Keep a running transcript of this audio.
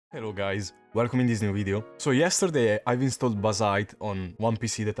Hello guys, welcome in this new video. So yesterday I've installed Basite on one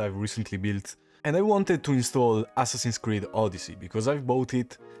PC that I've recently built, and I wanted to install Assassin's Creed Odyssey because I've bought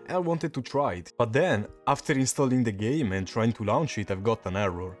it and I wanted to try it. But then, after installing the game and trying to launch it, I've got an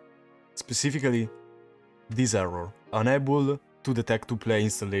error. Specifically, this error, unable to detect UPlay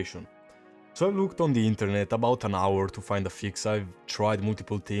installation. So I looked on the internet about an hour to find a fix. I've tried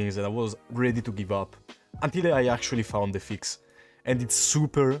multiple things and I was ready to give up until I actually found the fix. And it's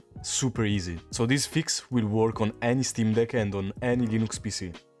super easy. So this fix will work on any Steam Deck and on any Linux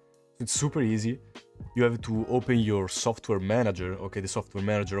PC. It's super easy. You have to open your software manager, okay, the software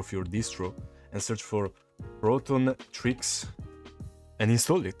manager of your distro, and search for Proton Tricks and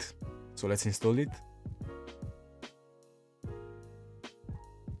install it. So let's install it.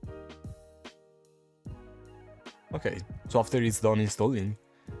 Okay, so after it's done installing,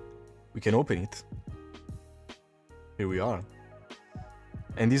 we can open it. Here we are.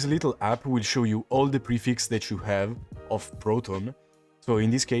 And this little app will show you all the prefix that you have of Proton. So in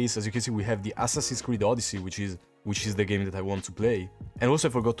this case, as you can see, we have the Assassin's Creed Odyssey, which is the game that I want to play. And also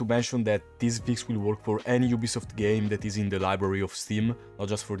I forgot to mention that this fix will work for any Ubisoft game that is in the library of Steam, not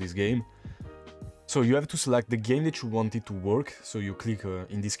just for this game. So you have to select the game that you want it to work. So you click,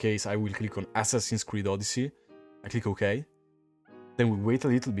 in this case, I will click on Assassin's Creed Odyssey. I click OK. Then we wait a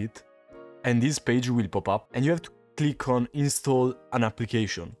little bit, and this page will pop up, and you have to click on install an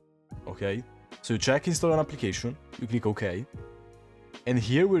application, okay? So you check install an application, you click OK, and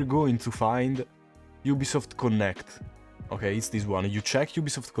here we're going to find Ubisoft Connect, okay, it's this one. You check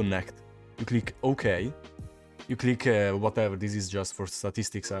Ubisoft Connect, you click OK, you click whatever, this is just for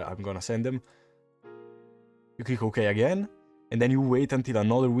statistics, I'm gonna send them. You click OK again, and then you wait until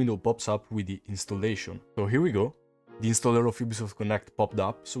another window pops up with the installation. So here we go. The installer of Ubisoft Connect popped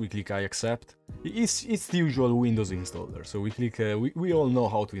up, so we click I accept. It's the usual Windows installer, so we click, we all know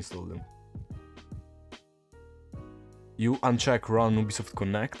how to install them. You uncheck Run Ubisoft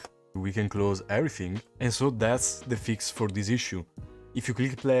Connect, we can close everything, and so that's the fix for this issue. If you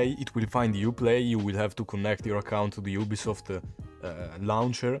click play, it will find Uplay, you will have to connect your account to the Ubisoft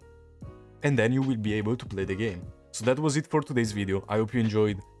launcher, and then you will be able to play the game. So that was it for today's video, I hope you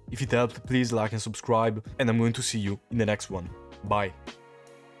enjoyed. If it helped, please like and subscribe, and I'm going to see you in the next one. Bye!